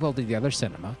bus people to the other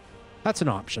cinema. That's an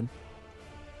option.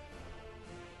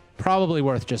 Probably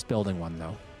worth just building one,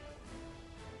 though.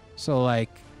 So,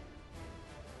 like...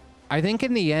 I think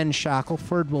in the end,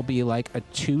 Shackleford will be, like, a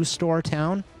two-store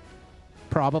town.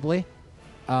 Probably.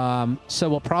 So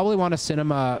we'll probably want a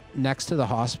cinema next to the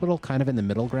hospital, kind of in the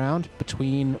middle ground,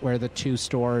 between where the two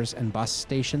stores and bus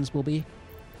stations will be.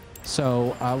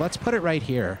 So let's put it right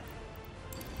here.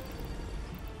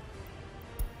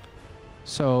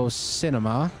 So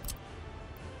cinema.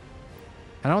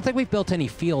 I don't think we've built any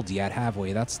fields yet, have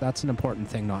we? That's an important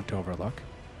thing not to overlook.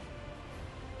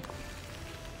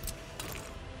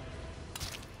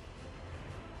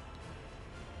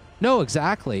 No,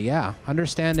 exactly, yeah.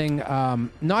 Understanding,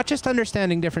 not just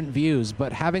understanding different views,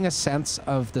 but having a sense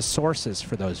of the sources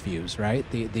for those views, right?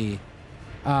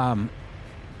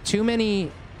 Too many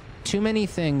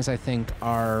things, I think,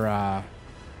 are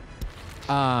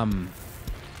kind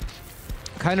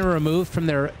of removed from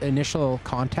their initial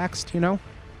context, you know?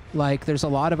 Like, there's a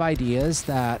lot of ideas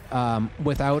that,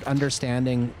 without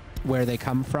understanding where they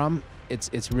come from,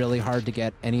 it's really hard to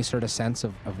get any sort of sense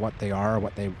of what they are or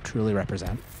what they truly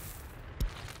represent.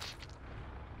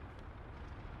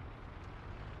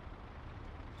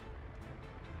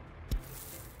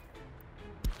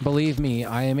 Believe me,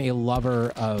 I am a lover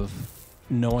of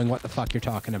knowing what the fuck you're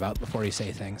talking about before you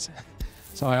say things.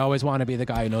 So I always want to be the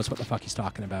guy who knows what the fuck he's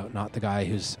talking about, not the guy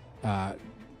who's,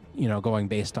 you know, going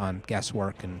based on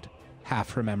guesswork and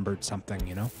half-remembered something,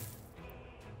 you know?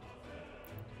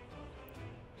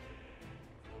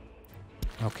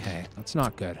 Okay, that's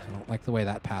not good. I don't like the way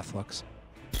that path looks.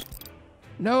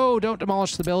 No, don't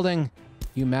demolish the building,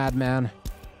 you madman.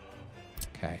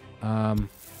 Okay,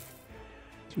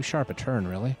 too sharp a turn,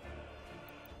 really?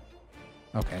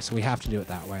 Okay, so we have to do it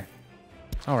that way.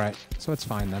 All right, so it's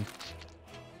fine then.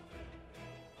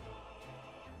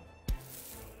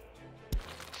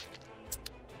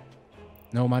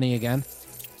 No money again.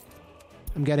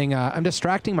 I'm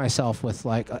distracting myself with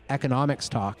like economics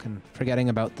talk and forgetting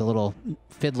about the little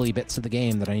fiddly bits of the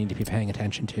game that I need to be paying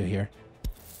attention to here.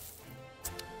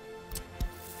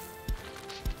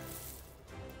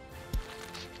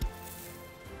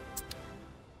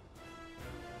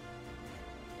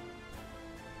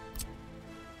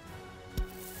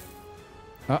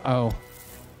 Uh-oh.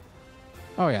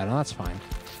 Oh yeah, no, that's fine.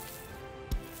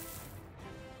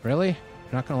 Really?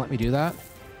 You're not gonna let me do that?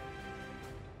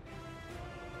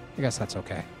 I guess that's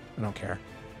okay. I don't care.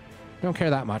 Don't care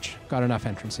that much. Got enough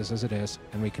entrances as it is.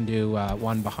 And we can do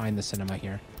one behind the cinema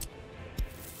here.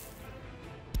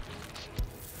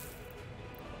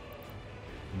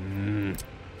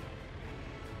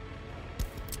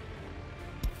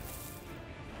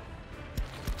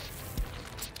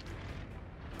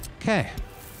 Okay.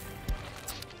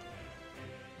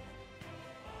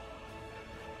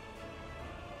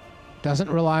 Doesn't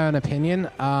rely on opinion.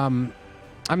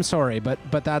 I'm sorry, but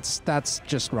that's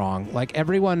just wrong. Like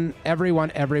everyone has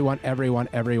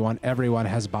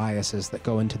biases that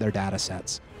go into their data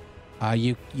sets.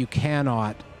 You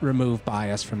cannot remove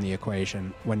bias from the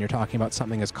equation when you're talking about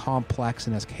something as complex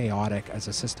and as chaotic as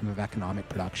a system of economic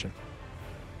production.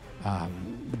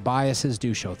 The biases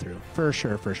do show through, for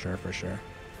sure.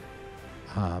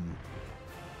 I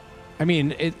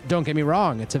mean, don't get me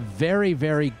wrong. It's a very,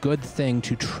 very good thing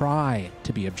to try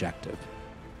to be objective.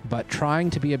 But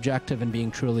trying to be objective and being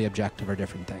truly objective are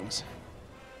different things.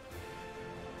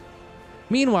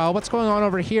 Meanwhile, what's going on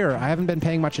over here? I haven't been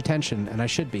paying much attention, and I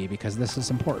should be, because this is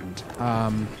important.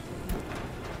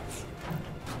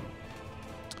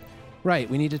 Right,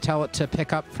 we need to tell it to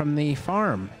pick up from the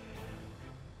farm.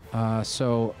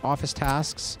 So, office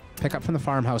tasks, pick up from the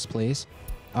farmhouse, please.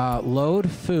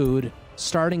 Load food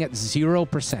starting at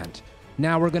 0%.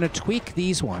 Now, we're going to tweak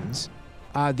these ones.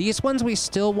 These ones we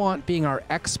still want being our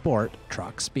export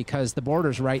trucks because the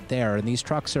border's right there, and these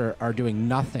trucks are doing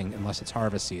nothing unless it's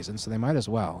harvest season, so they might as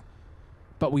well.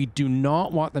 But we do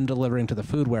not want them delivering to the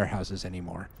food warehouses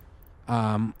anymore.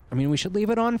 I mean, we should leave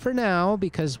it on for now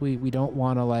because we don't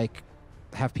want to, like,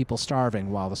 have people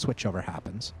starving while the switchover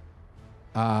happens.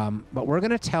 But we're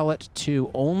going to tell it to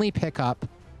only pick up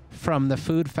from the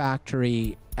food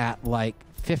factory at, like,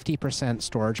 50%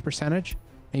 storage percentage.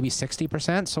 Maybe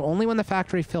 60%, so only when the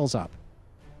factory fills up.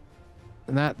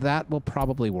 And that will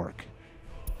probably work.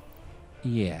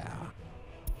 Yeah.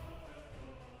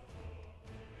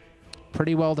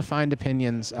 Pretty well-defined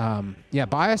opinions. Yeah,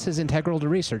 bias is integral to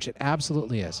research. It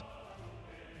absolutely is.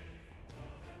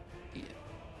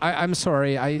 I'm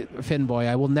sorry, Finboy,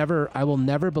 I will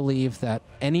never believe that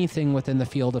anything within the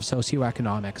field of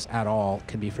socioeconomics at all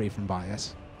can be free from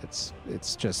bias. It's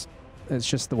just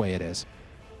the way it is.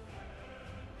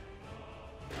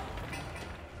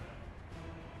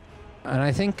 And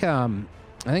I think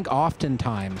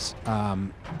oftentimes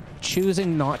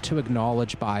choosing not to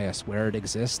acknowledge bias where it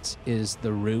exists is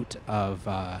the root of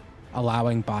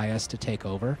allowing bias to take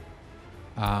over.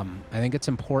 I think it's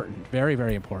important, very,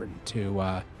 very important,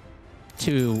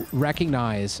 to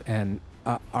recognize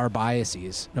our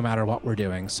biases, no matter what we're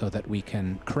doing, so that we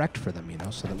can correct for them. You know,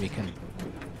 so that we can.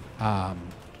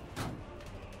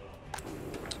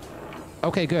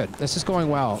 Okay, good. This is going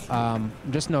well. I'm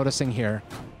just noticing here.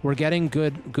 We're getting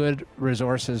good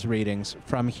resources readings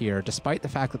from here, despite the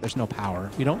fact that there's no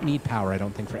power. We don't need power, I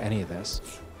don't think, for any of this.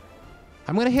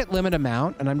 I'm going to hit limit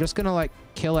amount, and I'm just going to, like,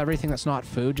 kill everything that's not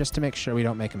food just to make sure we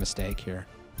don't make a mistake here.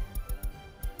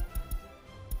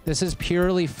 This is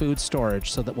purely food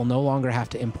storage, so that we'll no longer have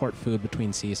to import food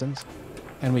between seasons,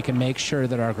 and we can make sure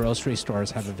that our grocery stores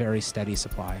have a very steady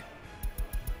supply.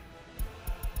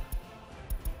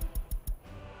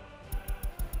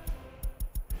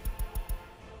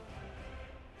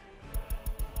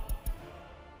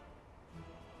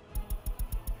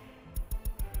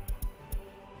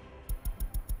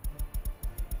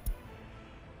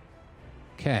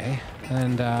 Okay,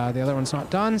 and the other one's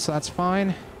not done, so that's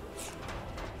fine.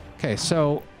 Okay,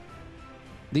 so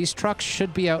these trucks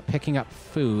should be out picking up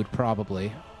food,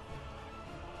 probably.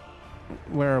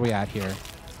 Where are we at here?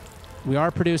 We are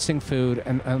producing food,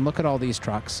 and look at all these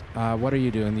trucks. What are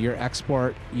you doing? Your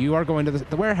export, you are going to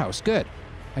the warehouse, good.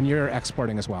 And you're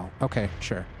exporting as well. Okay,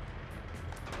 sure.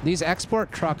 These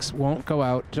export trucks won't go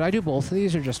out. Did I do both of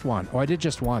these or just one? Oh, I did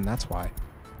just one, that's why.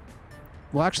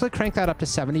 We'll actually crank that up to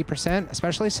 70%,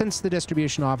 especially since the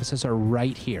distribution offices are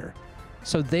right here.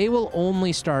 So they will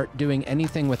only start doing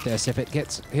anything with this if it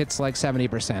hits like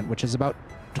 70%, which is about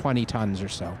 20 tons or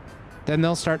so. Then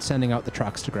they'll start sending out the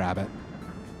trucks to grab it.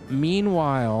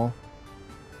 meanwhile,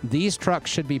 these trucks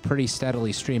should be pretty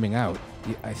steadily streaming out,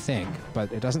 I think,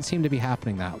 but it doesn't seem to be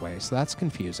happening that way, so that's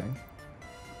confusing.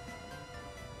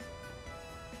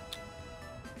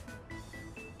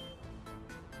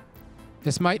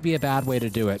 This might be a bad way to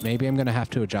do it. Maybe I'm going to have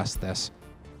to adjust this.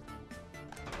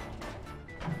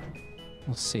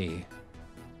 We'll see.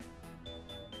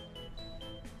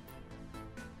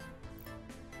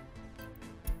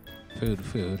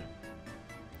 Food.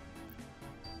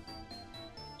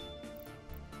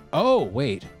 Oh,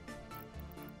 wait.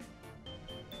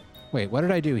 Wait, what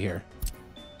did I do here?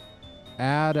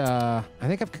 Add, I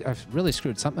think I've really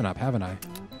screwed something up, haven't I?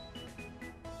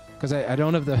 Because I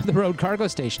don't have the road cargo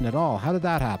station at all. How did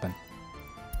that happen?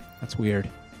 That's weird.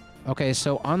 Okay,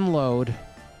 so unload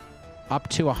up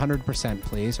to 100%,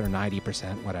 please, or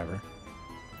 90%, whatever.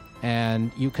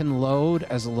 And you can load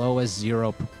as low as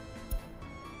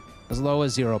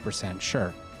 0%,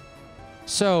 sure.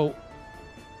 So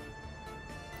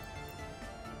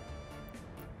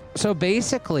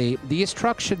basically, these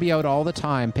trucks should be out all the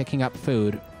time picking up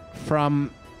food from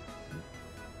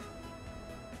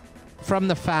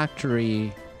the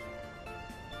factory.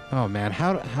 Oh man,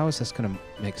 how is this going to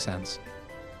make sense?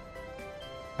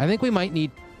 I think we might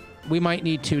need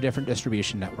two different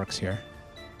distribution networks here.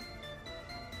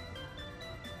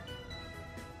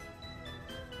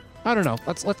 I don't know.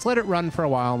 Let's let it run for a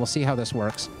while and we'll see how this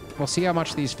works. We'll see how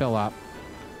much these fill up.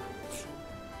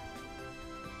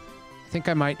 I think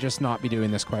I might just not be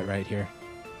doing this quite right here.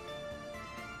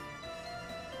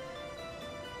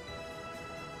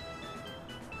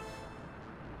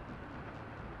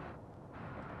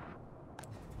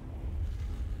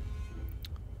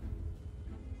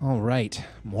 All right,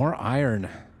 more iron.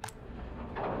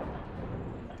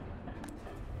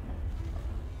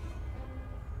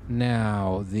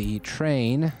 Now, the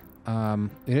train,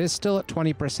 it is still at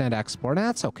 20% export.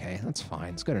 That's okay. That's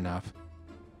fine. It's good enough.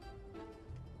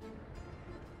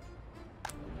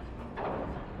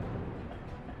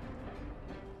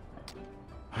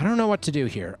 I don't know what to do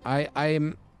here. I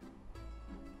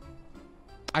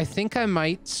think I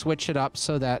might switch it up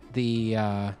so that the...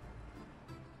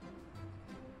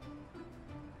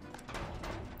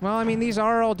 Well, I mean, these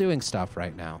are all doing stuff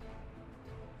right now.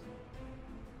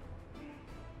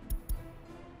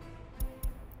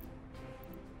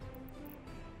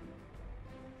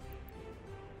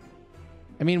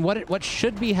 I mean, what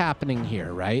should be happening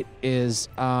here, right, is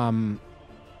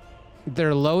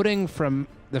they're loading from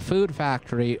the food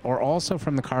factory or also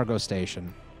from the cargo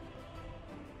station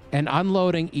and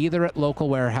unloading either at local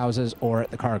warehouses or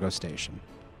at the cargo station.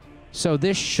 So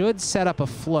this should set up a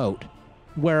float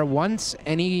where once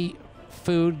any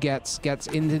food gets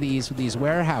into these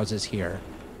warehouses here,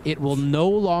 it will no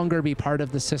longer be part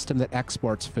of the system that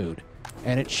exports food.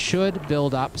 And it should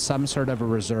build up some sort of a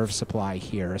reserve supply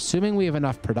here, assuming we have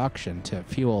enough production to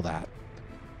fuel that.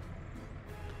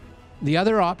 The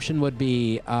other option would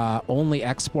be only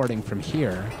exporting from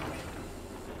here,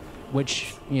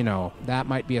 which, you know, that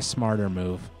might be a smarter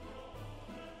move.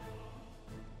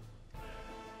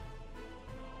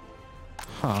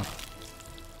 Huh.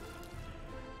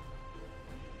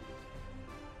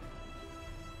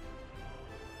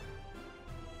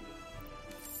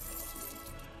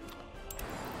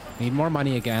 Need more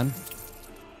money again.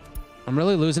 I'm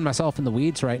really losing myself in the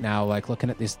weeds right now, like looking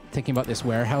at this, thinking about this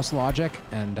warehouse logic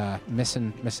and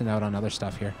missing out on other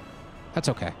stuff here. That's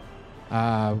okay.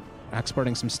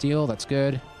 Exporting some steel, that's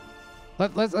good.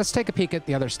 Let's take a peek at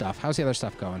the other stuff. How's the other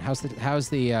stuff going? How's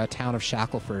the town of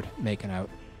Shackleford making out?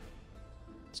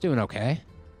 It's doing okay.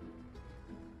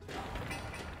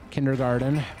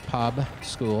 Kindergarten, pub,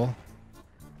 school,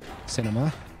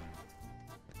 cinema.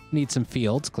 Need some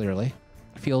fields, clearly.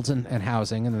 Fields and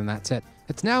housing, and then that's it.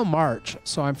 It's now March,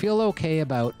 so I feel okay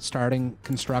about starting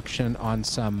construction on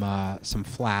some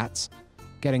flats,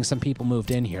 getting some people moved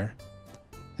in here.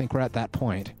 I think we're at that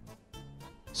point.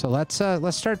 So let's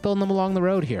start building them along the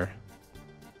road here.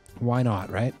 Why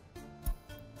not, right?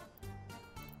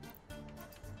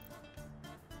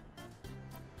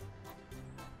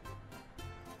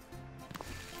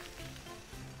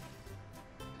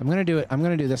 I'm gonna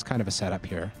do this kind of a setup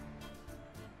here.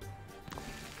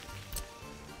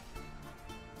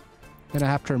 Gonna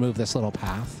have to remove this little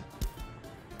path.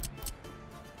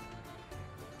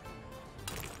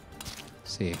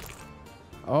 Let's see.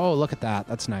 Oh, look at that.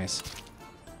 That's nice.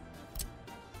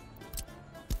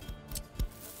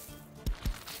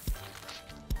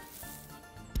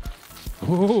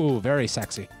 Ooh, very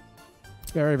sexy.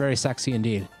 Very, very sexy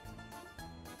indeed.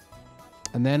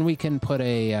 And then we can put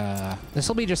a... this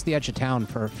will be just the edge of town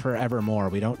for forevermore.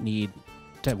 We don't need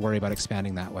to worry about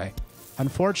expanding that way.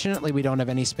 Unfortunately, we don't have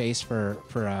any space for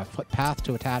a footpath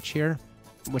to attach here,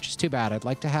 which is too bad. I'd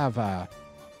like to have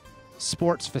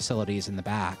sports facilities in the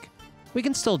back. We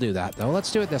can still do that, though.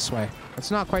 Let's do it this way.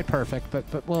 It's not quite perfect,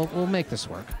 but we'll make this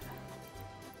work.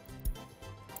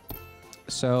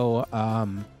 So,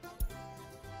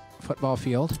 football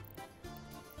field.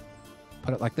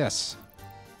 Put it like this.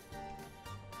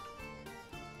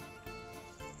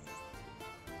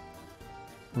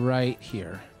 Right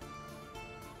here.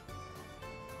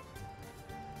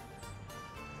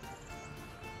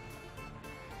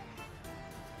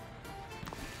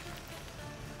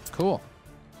 Cool.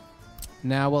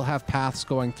 Now we'll have paths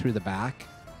going through the back.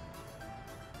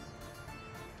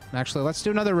 Actually, let's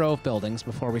do another row of buildings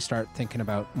before we start thinking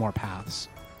about more paths.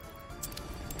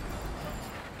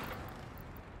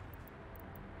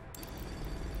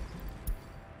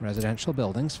 Residential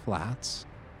buildings, flats.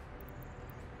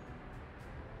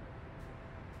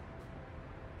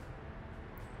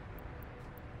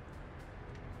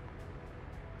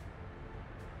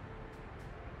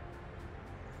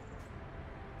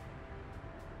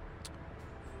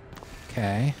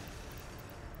 Okay.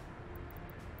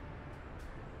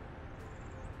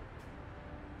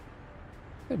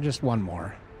 And just one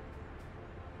more.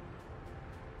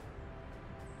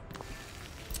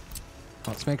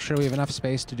 Let's make sure we have enough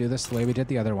space to do this the way we did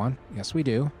the other one. Yes, we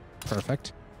do.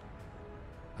 Perfect.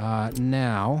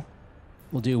 Now,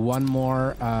 we'll do one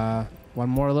more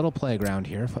little playground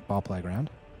here, football playground.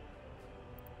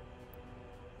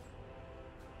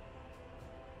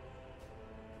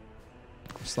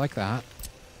 Just like that.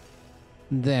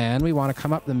 Then we want to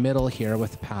come up the middle here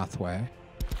with the pathway.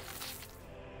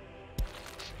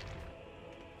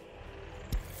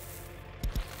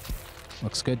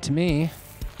 Looks good to me.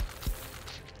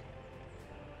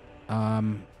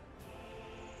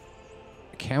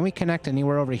 Can we connect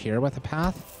anywhere over here with a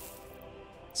path?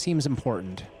 Seems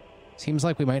important. Seems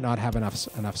like we might not have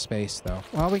enough space, though.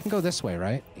 Well, we can go this way,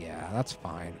 right? Yeah, that's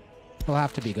fine. It'll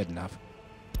have to be good enough.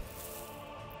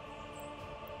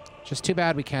 Just too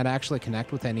bad we can't actually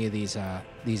connect with any of these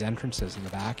entrances in the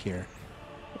back here.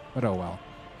 But oh well.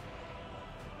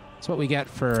 That's what we get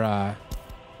for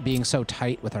being so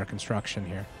tight with our construction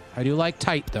here. I do like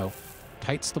tight, though.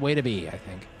 Tight's the way to be, I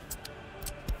think.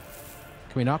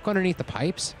 Can we not go underneath the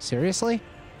pipes? Seriously?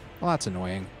 Well, that's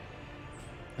annoying.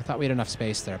 I thought we had enough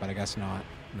space there, but I guess not.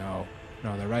 No.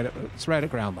 No, they're right at, it's right at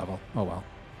ground level. Oh, well.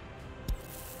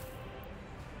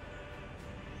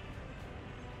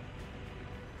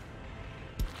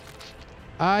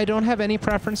 I don't have any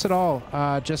preference at all.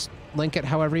 Just link it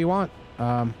however you want.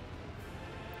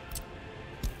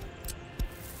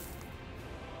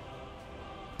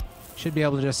 Should be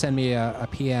able to just send me a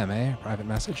PM, eh? Private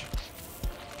message.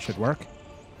 Should work.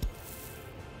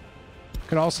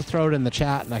 Could also throw it in the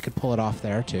chat and I could pull it off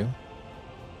there too.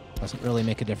 Doesn't really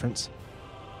make a difference.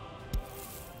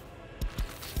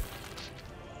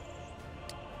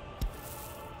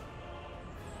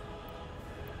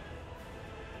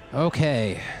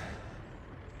 Okay.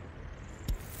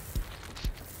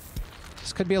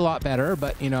 This could be a lot better,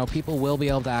 but, you know, people will be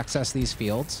able to access these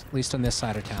fields, at least on this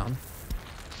side of town.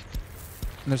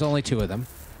 And there's only 2 of them.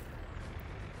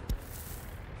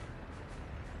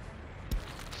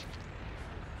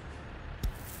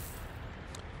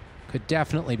 Could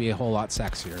definitely be a whole lot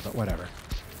sexier, but whatever.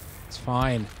 It's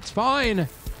fine. It's fine!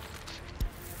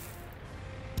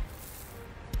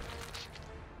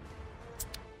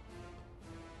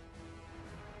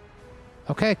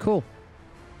 Okay, cool.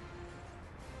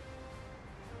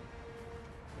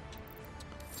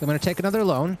 So I'm going to take another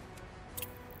loan.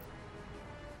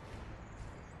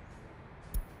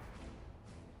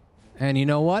 And you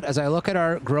know what? As I look at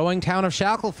our growing town of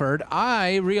Shackelford,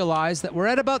 I realize that we're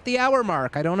at about the hour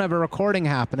mark. I don't have a recording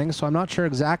happening, so I'm not sure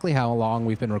exactly how long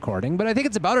we've been recording, but I think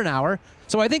it's about an hour.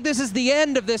 So I think this is the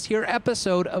end of this here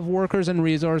episode of Workers and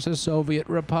Resources Soviet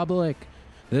Republic.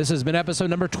 This has been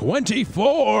episode number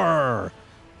 24.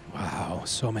 Wow,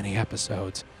 so many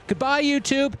episodes. Goodbye,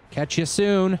 YouTube. Catch you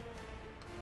soon.